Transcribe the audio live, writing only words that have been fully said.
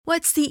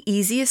What's the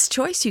easiest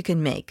choice you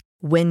can make?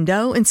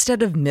 Window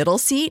instead of middle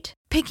seat?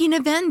 Picking a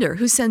vendor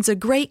who sends a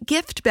great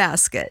gift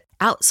basket?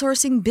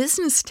 Outsourcing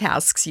business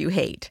tasks you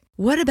hate?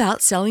 What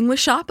about selling with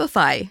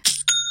Shopify?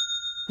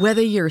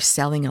 Whether you're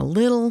selling a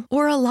little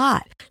or a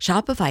lot,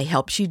 Shopify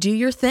helps you do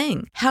your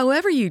thing,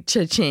 however you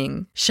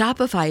cha-ching.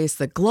 Shopify is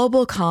the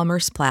global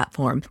commerce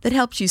platform that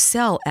helps you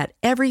sell at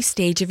every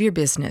stage of your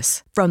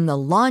business. From the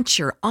launch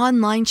your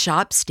online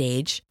shop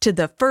stage to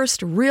the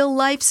first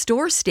real-life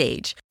store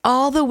stage,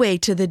 all the way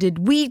to the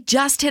did we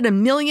just hit a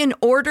million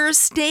orders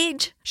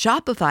stage.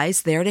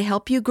 Shopify's there to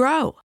help you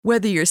grow.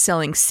 Whether you're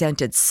selling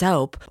scented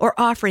soap or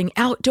offering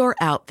outdoor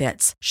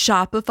outfits,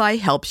 Shopify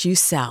helps you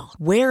sell.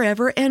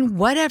 Wherever and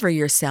whatever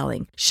you're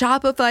selling,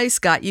 Shopify's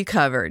got you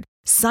covered.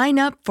 Sign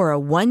up for a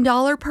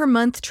 $1 per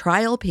month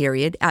trial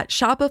period at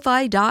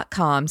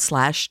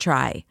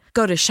shopify.com/try.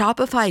 Go to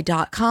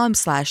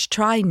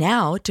shopify.com/try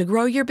now to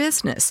grow your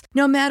business,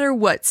 no matter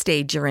what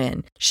stage you're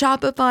in.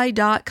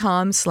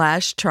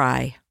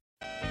 Shopify.com/try.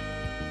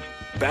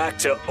 Back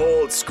to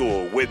old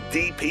school with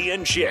DP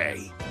and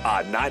J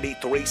on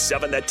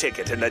 93.7 The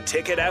Ticket and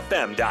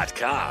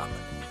theticketfm.com.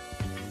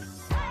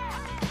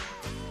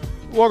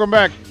 Welcome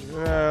back.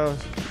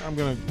 I'm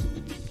going to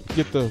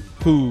get the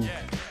Who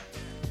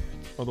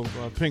or the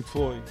Pink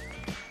Floyd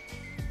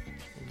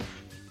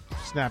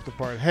snapped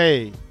apart.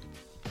 Hey,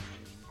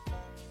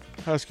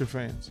 Husker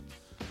fans,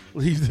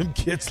 leave them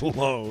kids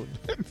alone.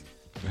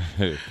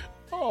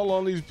 All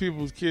on these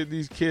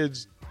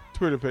kids'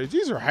 Twitter page.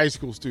 These are high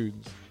school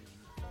students.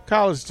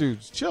 College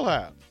students, chill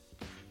out.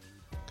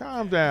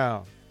 Calm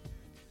down.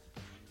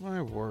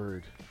 My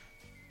word.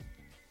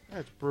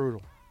 That's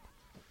brutal.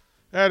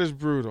 That is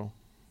brutal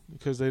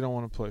because they don't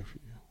want to play for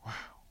you. Wow.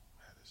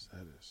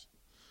 That is.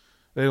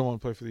 They don't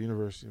want to play for the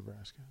University of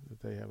Nebraska,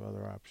 that they have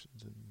other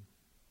options. And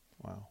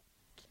wow.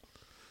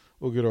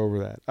 We'll get over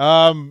that.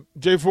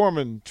 Jay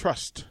Foreman,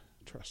 trust.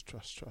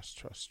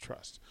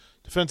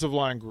 Defensive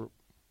line group.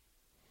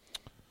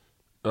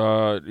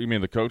 You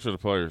mean the coach or the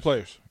players?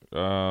 Players.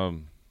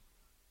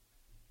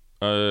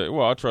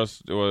 Well, I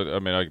trust. Well, I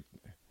mean, I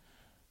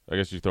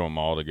guess you throw them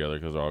all together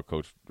because they're all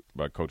coached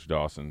by Coach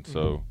Dawson. Mm-hmm.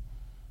 So,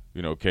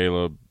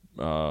 Caleb,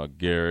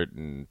 Garrett,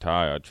 and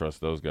Ty, I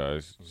trust those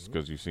guys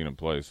because you've seen them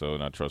play. So,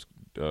 and I trust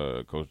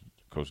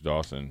Coach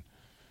Dawson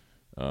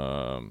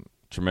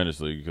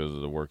tremendously because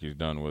of the work he's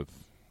done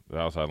with the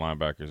outside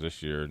linebackers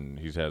this year, and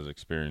he's has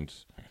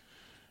experience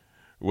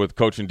with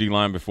coaching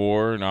D-line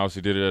before, and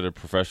obviously did it at a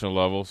professional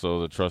level, so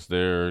the trust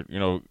there,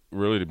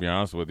 really to be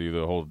honest with you,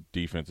 the whole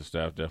defensive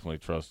staff definitely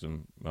trusts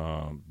him.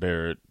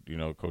 Barrett,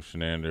 Coach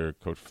Shenander,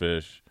 Coach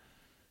Fish.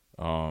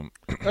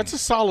 That's a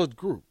solid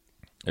group.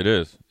 It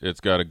is.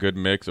 It's got a good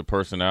mix of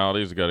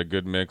personalities. It's got a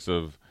good mix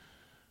of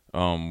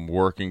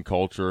working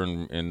culture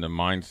and the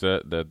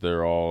mindset that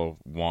they're all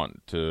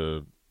want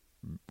to,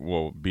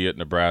 be at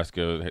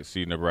Nebraska,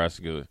 see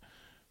Nebraska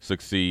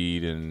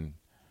succeed, and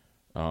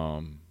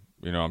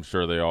I'm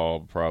sure they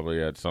all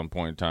probably at some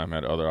point in time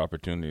had other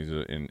opportunities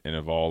and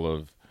have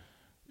all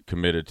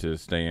committed to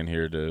staying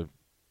here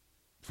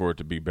for it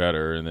to be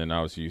better. And then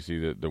obviously you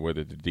see the way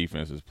that the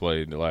defense has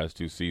played in the last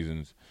two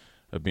seasons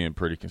of being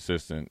pretty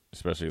consistent,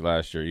 especially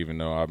last year, even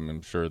though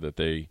I'm sure that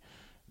they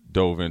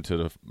dove into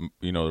the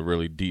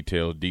really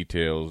detailed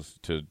details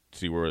to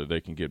see where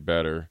they can get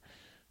better.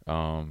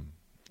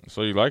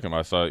 So you like them.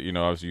 I saw,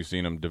 obviously you've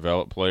seen them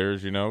develop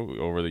players,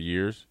 over the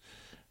years.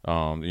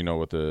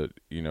 With the,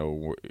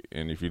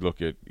 and if you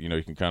look at,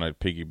 you can kind of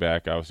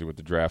piggyback obviously with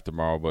the draft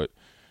tomorrow, but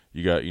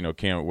you got,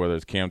 whether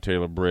it's Cam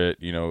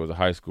Taylor-Britt, as a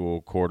high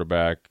school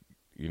quarterback,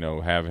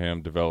 have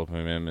him develop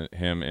him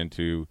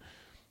into,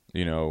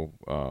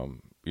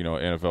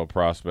 NFL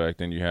prospect.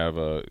 Then you have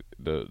the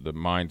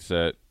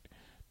mindset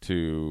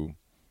to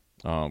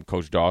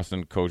Coach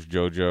Dawson, Coach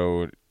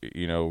JoJo,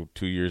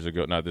 2 years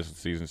ago, not this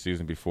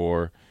season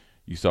before,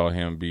 you saw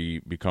him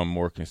become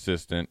more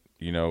consistent,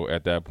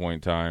 at that point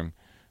in time.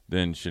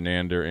 Then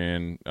Shenander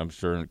and I'm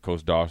sure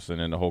Coach Dawson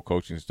and the whole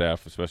coaching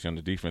staff, especially on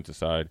the defensive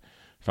side,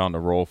 found a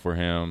role for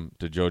him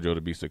to JoJo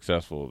to be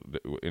successful.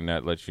 And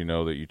that lets you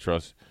know that you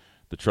trust.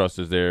 The trust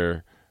is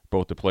there,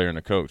 both the player and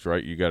the coach,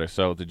 right? You got to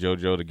sell it to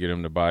JoJo to get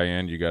him to buy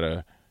in. You got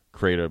to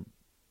create a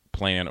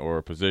plan or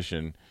a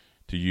position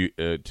to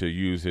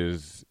use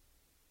his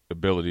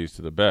abilities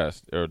to the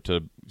best,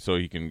 so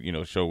he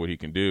can show what he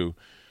can do.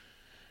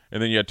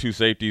 And then you had two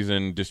safeties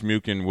in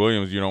Dismuke and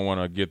Williams. You don't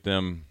want to get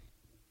them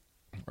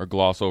or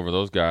gloss over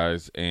those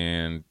guys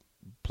and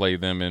play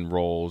them in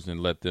roles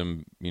and let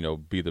them,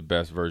 be the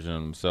best version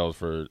of themselves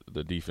for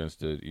the defense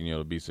to,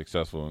 to be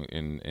successful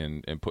and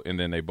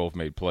then they both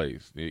made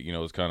plays.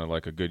 It's kind of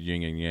like a good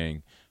yin and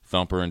yang.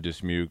 Thumper and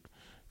Dismuke,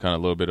 kind of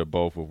a little bit of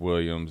both with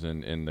Williams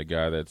and the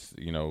guy that's,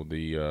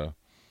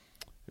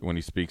 when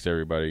he speaks,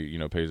 everybody,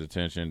 pays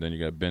attention. Then you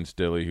got Ben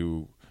Stilley,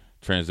 who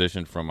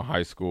transitioned from a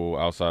high school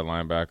outside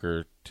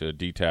linebacker to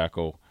D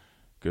tackle,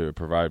 could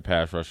provide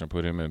pass rush and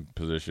put him in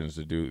positions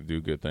to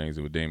do good things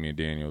with Damian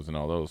Daniels and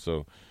all those.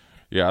 So,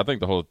 yeah, I think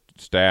the whole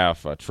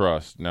staff I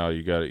trust. Now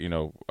you got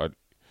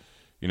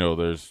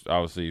there's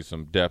obviously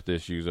some depth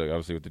issues,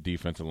 obviously with the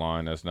defensive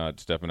line. That's not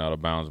stepping out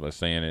of bounds by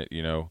saying it,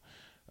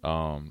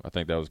 I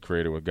think that was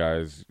created with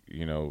guys,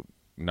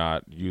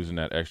 not using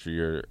that extra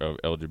year of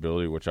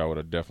eligibility, which I would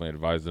have definitely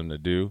advised them to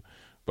do.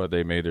 But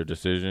they made their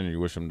decision. You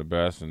wish them the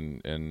best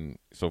and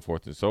so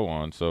forth and so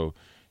on. So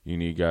you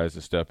need guys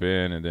to step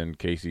in, and then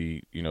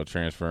Casey,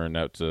 transferring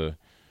that to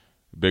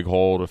big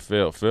hole to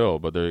fill.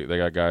 But they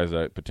got guys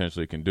that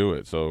potentially can do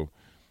it. So,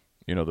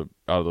 out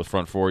of the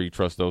front four, you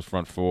trust those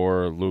front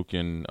four. Luke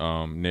and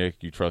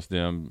Nick, you trust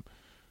them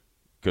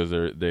because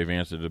they've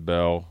answered the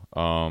bell.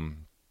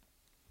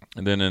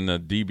 And then in the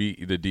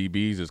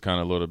DBs is kind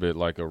of a little bit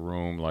like a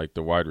room, like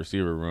the wide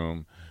receiver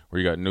room,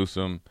 where you got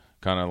Newsome,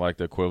 kind of like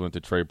the equivalent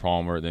to Trey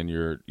Palmer. Then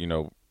you're,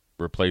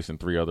 replacing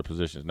 3 other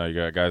positions. Now you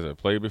got guys that have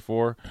played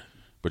before,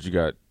 but you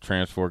got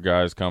transfer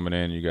guys coming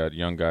in. You got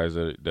young guys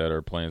that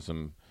are playing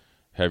some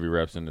heavy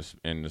reps in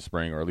the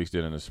spring, or at least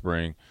did in the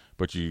spring.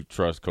 But you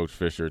trust Coach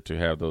Fisher to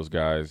have those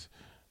guys,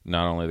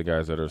 not only the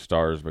guys that are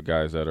stars, but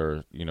guys that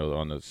are,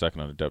 on the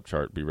second on the depth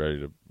chart, be ready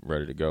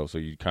to go. So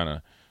you kind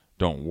of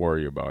don't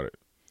worry about it.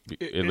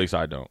 At least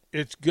I don't.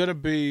 It's going to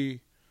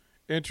be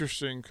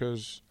interesting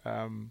because,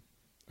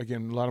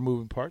 again, a lot of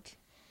moving parts.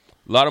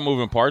 A lot of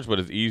moving parts, but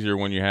it's easier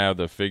when you have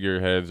the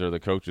figureheads or the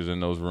coaches in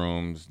those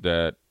rooms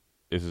that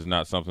this is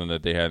not something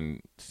that they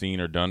hadn't seen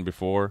or done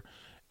before,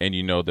 and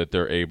that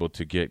they're able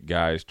to get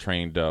guys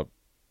trained up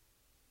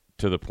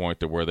to the point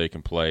to where they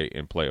can play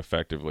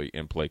effectively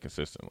and play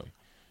consistently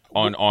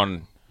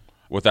on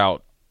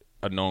without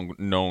a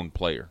known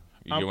player.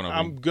 You get what I mean?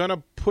 I'm going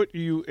to put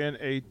you in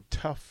a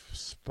tough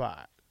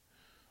spot.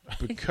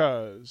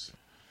 Because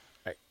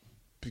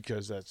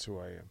that's who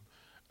I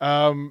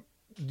am.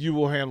 You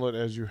will handle it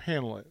as you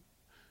handle it.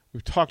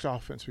 We've talked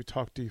offense. We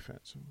talked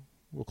defense.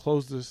 We'll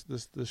close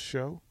this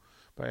show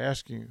by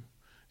asking you,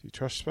 do you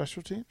trust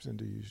special teams and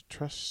do you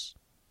trust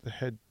the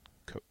head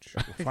coach?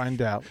 We'll find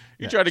out.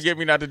 You tried to get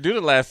me not to do the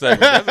last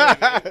segment.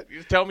 You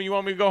just tell me you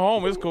want me to go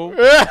home. It's cool.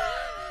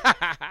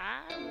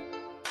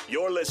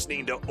 You're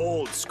listening to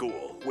Old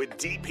School with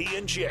DP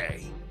and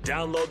J.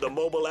 Download the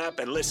mobile app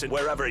and listen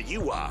wherever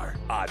you are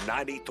on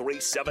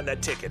 93.7 The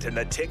Ticket and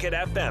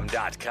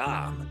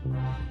theticketfm.com.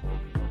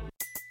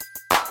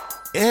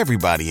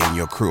 Everybody in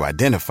your crew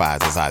identifies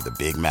as either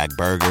Big Mac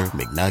Burger,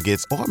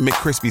 McNuggets, or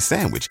McCrispy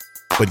Sandwich.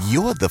 But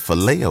you're the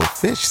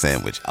Filet-O-Fish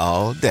Sandwich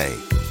all day.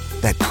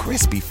 That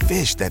crispy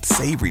fish, that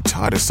savory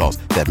tartar sauce,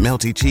 that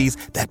melty cheese,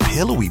 that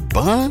pillowy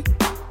bun.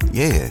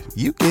 Yeah,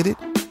 you get it.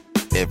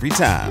 Every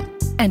time.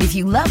 And if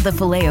you love the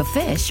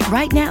Filet-O-Fish,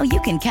 right now you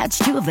can catch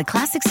 2 of the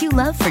classics you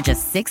love for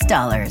just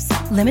 $6.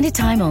 Limited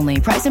time only.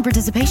 Price and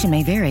participation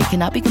may vary.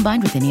 Cannot be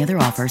combined with any other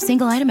offer.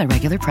 Single item at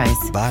regular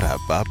price.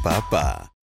 Ba-da-ba-ba-ba.